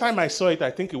the first time I saw it,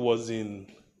 I think it was in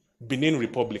Benin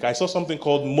Republic. I saw something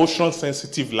called motion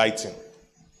sensitive lighting.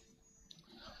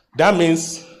 That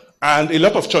means, and a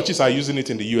lot of churches are using it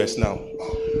in the US now.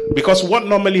 Because what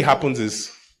normally happens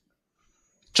is,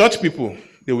 church people,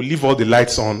 they will leave all the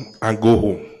lights on and go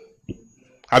home.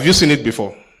 Have you seen it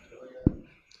before?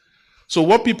 So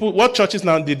what churches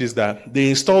now did is that they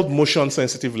installed motion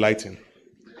sensitive lighting.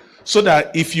 So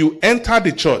that if you enter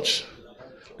the church,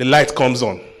 the light comes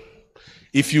on.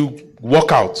 If you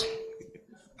walk out,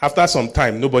 after some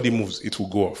time, nobody moves, it will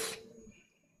go off.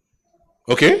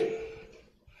 Okay?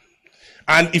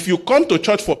 And if you come to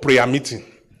church for prayer meeting,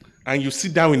 and you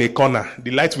sit down in a corner,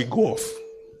 the light will go off.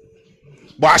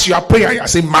 But as you are praying, you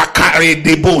say, Makare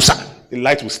de Bosa, the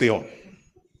light will stay on.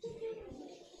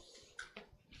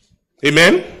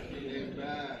 Amen?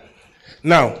 Amen?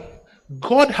 Now,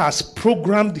 God has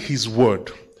programmed his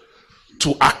word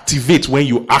to activate when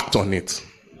you act on it.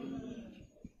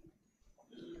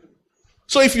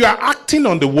 So if you are acting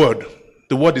on the word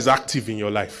is active in your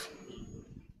life.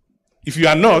 If you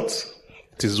are not,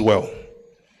 it is well.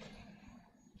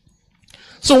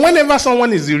 So whenever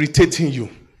someone is irritating you,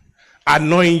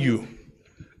 annoying you,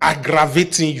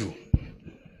 aggravating you,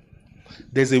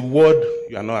 there's a word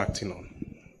you are not acting on.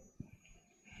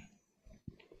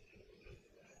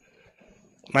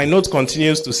 My note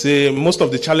continues to say, most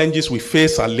of the challenges we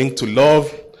face are linked to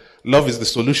love. Love is the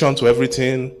solution to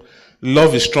everything.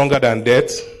 Love is stronger than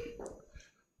death.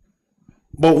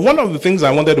 But one of the things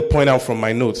I wanted to point out from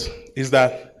my notes is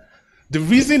that the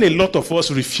reason a lot of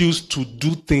us refuse to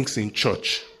do things in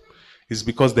church is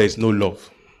because there is no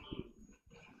love.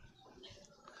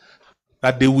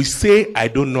 That they will say, I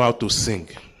don't know how to sing.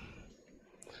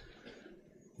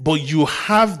 But you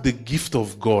have the gift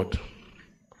of God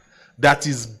that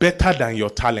is better than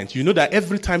your talent. You know that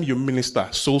every time you minister,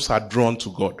 souls are drawn to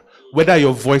God, whether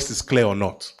your voice is clear or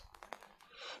not.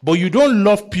 But you don't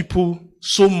love people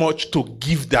so much to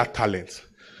give that talent.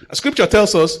 Scripture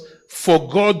tells us, For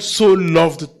God so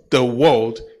loved the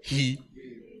world,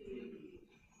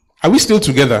 Are we still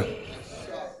together?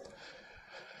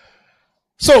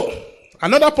 So,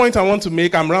 another point I want to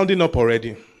make, I'm rounding up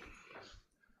already.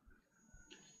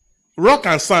 Rock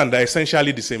and sand are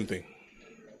essentially the same thing.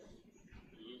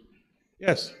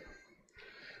 Yes.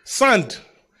 Sand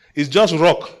is just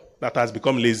rock that has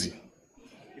become lazy.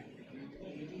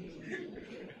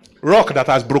 Rock that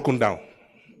has broken down.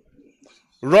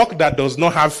 Rock that does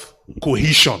not have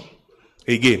cohesion.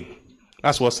 Again,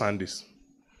 that's what sand is.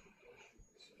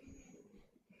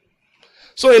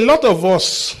 So a lot of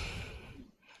us,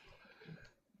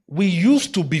 we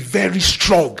used to be very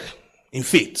strong in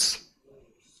faith.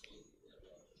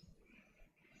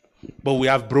 But we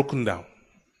have broken down.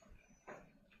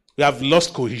 We have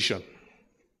lost cohesion.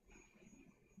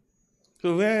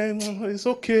 So it's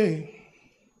okay.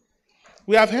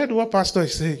 We have heard what Pastor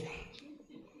is saying.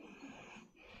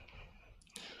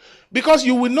 Because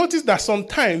you will notice that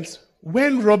sometimes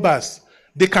when robbers,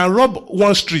 they can rob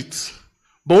one street,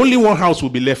 but only one house will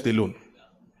be left alone.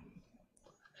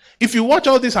 If you watch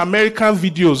all these American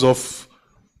videos of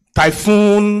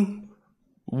typhoon,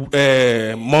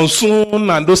 monsoon,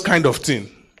 and those kind of things,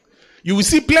 you will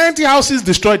see plenty houses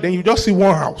destroyed, then you just see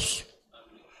one house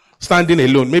standing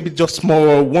alone. Maybe just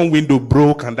small, one window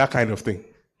broke and that kind of thing.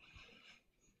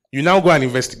 You now go and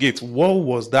investigate. What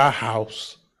was that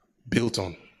house built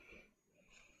on?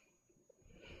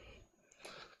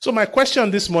 So my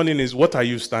question this morning is, what are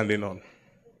you standing on?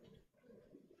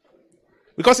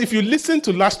 Because if you listen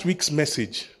to last week's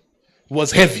message, it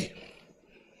was heavy.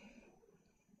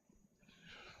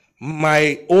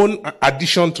 My own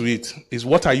addition to it is,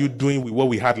 what are you doing with what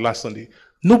we had last Sunday?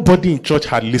 Nobody in church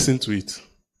had listened to it.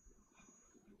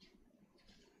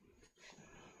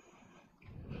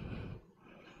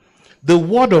 The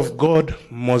word of God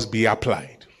must be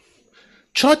applied.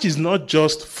 Church is not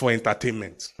just for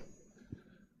entertainment.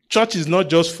 Church is not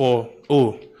just for,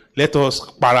 let us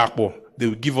parapo. They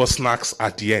will give us snacks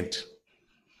at the end.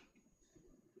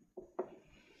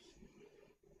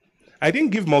 I didn't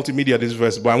give multimedia this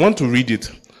verse, but I want to read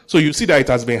it. So you see that it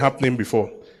has been happening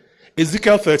before.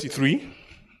 Ezekiel 33,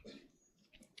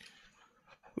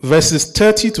 verses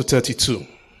 30 to 32.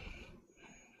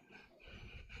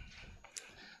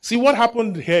 See, what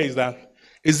happened here is that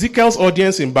Ezekiel's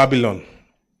audience in Babylon,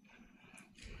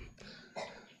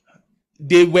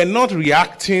 they were not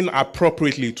reacting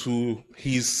appropriately to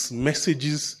his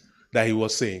messages that he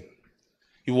was saying.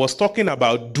 He was talking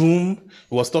about doom.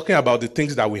 He was talking about the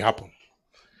things that will happen.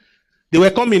 They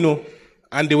were coming,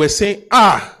 and they were saying,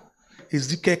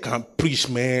 Ezekiel can preach,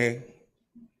 man.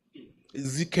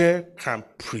 Ezekiel can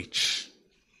preach.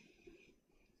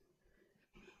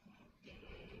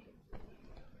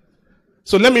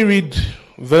 So let me read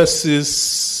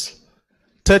verses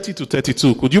 30 to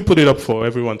 32. Could you put it up for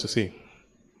everyone to see?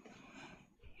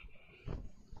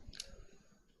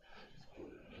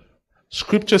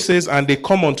 Scripture says, and they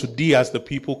come unto thee as the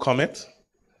people cometh,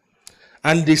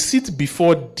 and they sit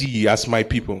before thee as my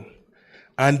people,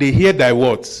 and they hear thy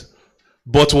words.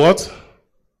 But what?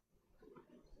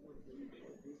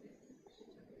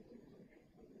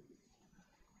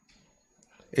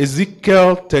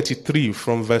 Ezekiel 33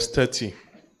 from verse 30.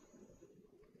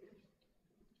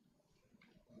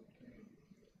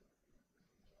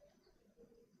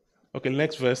 Okay,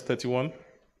 next verse, 31.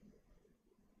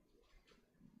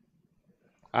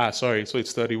 So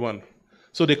it's 31.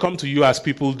 So they come to you as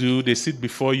people do, they sit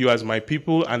before you as my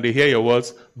people, and they hear your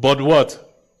words. But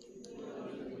what?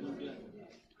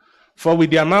 For with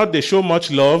their mouth they show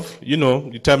much love.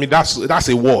 You tell me that's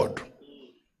a word.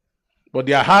 But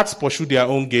their hearts pursue their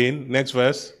own gain. Next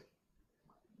verse.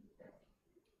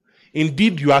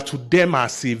 Indeed, you are to them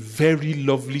as a very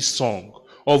lovely song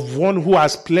of one who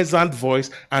has pleasant voice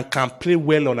and can play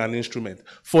well on an instrument.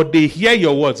 For they hear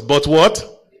your words, but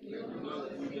what?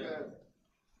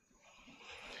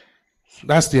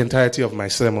 That's the entirety of my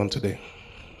sermon today.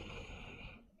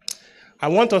 I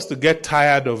want us to get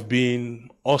tired of being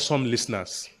awesome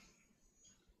listeners.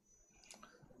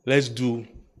 Let's do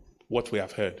what we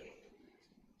have heard.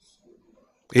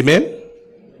 Amen?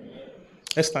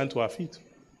 Let's stand to our feet.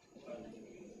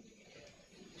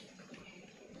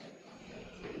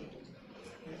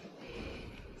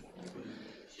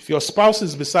 If your spouse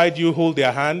is beside you, hold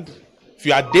their hand. If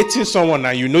you are dating someone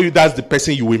and you know that's the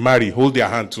person you will marry, hold their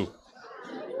hand too.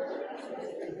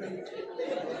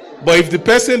 But if the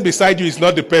person beside you is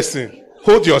not the person,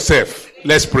 hold yourself.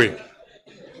 Let's pray.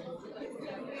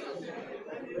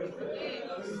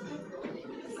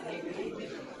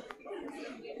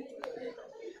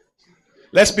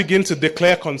 Let's begin to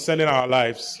declare concerning our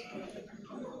lives.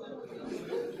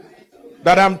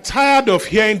 that I'm tired of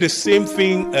hearing the same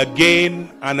thing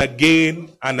again and again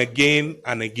and again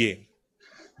and again.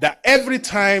 That every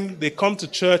time they come to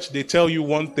church, they tell you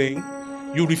one thing,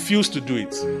 you refuse to do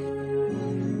it.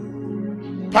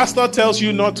 Pastor tells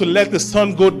you not to let the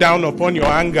sun go down upon your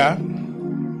anger,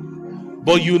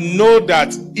 but you know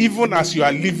that even as you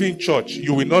are leaving church,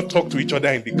 you will not talk to each other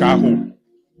in the car home.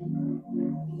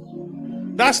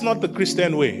 That's not the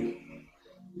Christian way.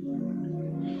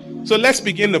 So let's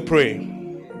begin to pray.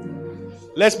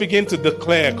 Let's begin to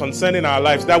declare concerning our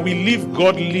lives that we live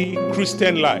godly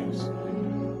Christian lives.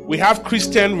 We have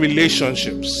Christian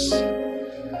relationships.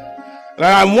 And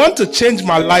I want to change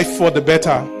my life for the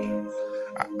better.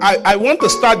 I want to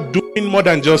start doing more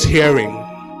than just hearing.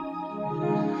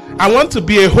 I want to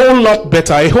be a whole lot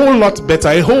better, a whole lot better,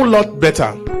 a whole lot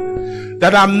better.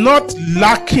 That I'm not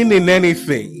lacking in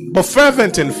anything, but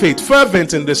fervent in faith,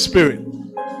 fervent in the spirit.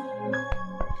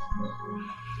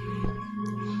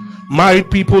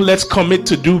 Married people, let's commit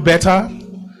to do better.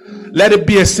 Let it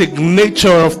be a signature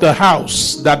of the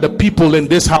house that the people in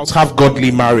this house have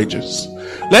godly marriages.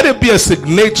 Let it be a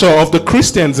signature of the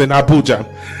Christians in Abuja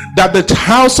that the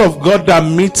house of God that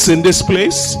meets in this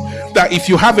place, that if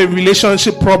you have a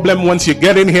relationship problem, once you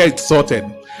get in here, it's sorted.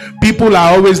 People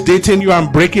are always dating you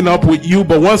and breaking up with you,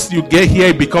 but once you get here,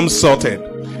 it becomes sorted.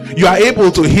 You are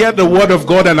able to hear the word of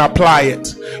God and apply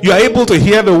it. You are able to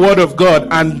hear the word of God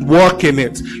and work in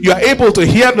it. You are able to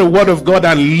hear the word of God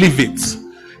and live it.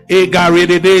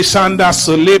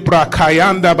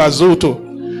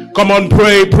 Come on,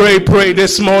 pray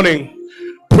this morning.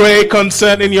 Pray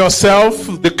concerning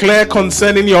yourself. Declare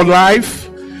concerning your life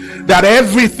that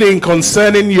everything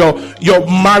concerning your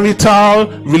marital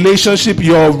relationship,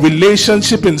 your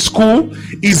relationship in school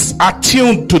is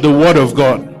attuned to the word of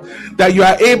God. That you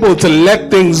are able to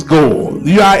let things go.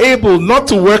 You are able not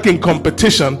to work in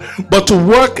competition, but to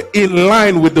work in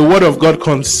line with the word of God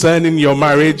concerning your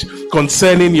marriage,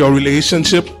 concerning your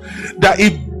relationship. That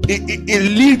it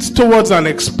leads towards an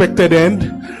expected end.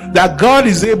 That God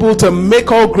is able to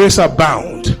make all grace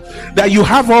abound. That you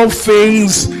have all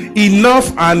things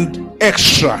enough and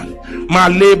extra.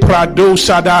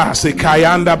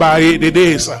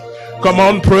 Come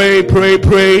on, pray.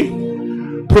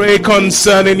 Pray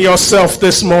concerning yourself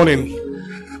this morning.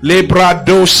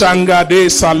 Lebrado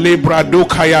shangadesa lebrado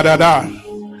kayadada.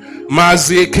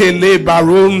 Mazeke le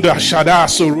barunda shada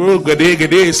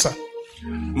surugadegedesa.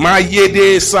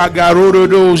 Mayedesa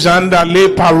garodo janda le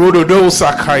parodo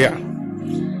sakaya.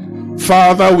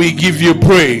 Father, we give you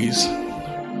praise.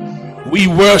 We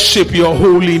worship your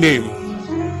holy name.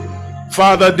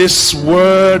 Father, this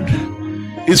word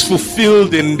is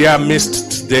fulfilled in their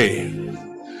midst today.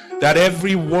 That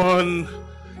everyone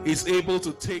is able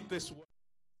to take this word.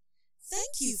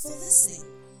 Thank you for listening.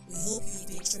 We hope you've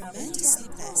been tremendously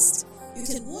blessed. You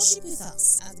can worship with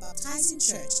us at Baptizing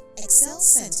Church, Excel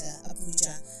Center,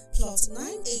 Abuja, plot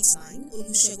 989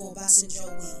 Olusegun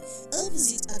Obasanjo Way,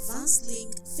 opposite Advanced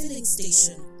Link Filling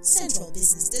Station, Central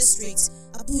Business District,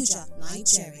 Abuja,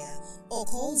 Nigeria, or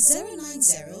call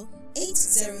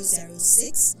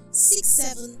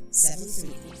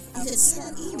 090-8006-6773. You can send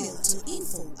an email to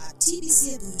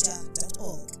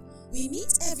info@tbcabuja.org. We meet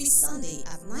every Sunday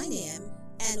at 9 a.m.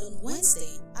 and on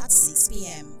Wednesday at 6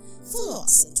 p.m. Follow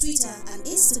us on Twitter and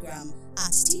Instagram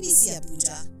at TBC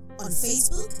Abuja, on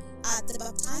Facebook at The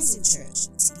Baptizing Church,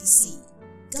 TBC.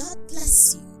 God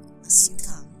bless you as you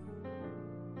come.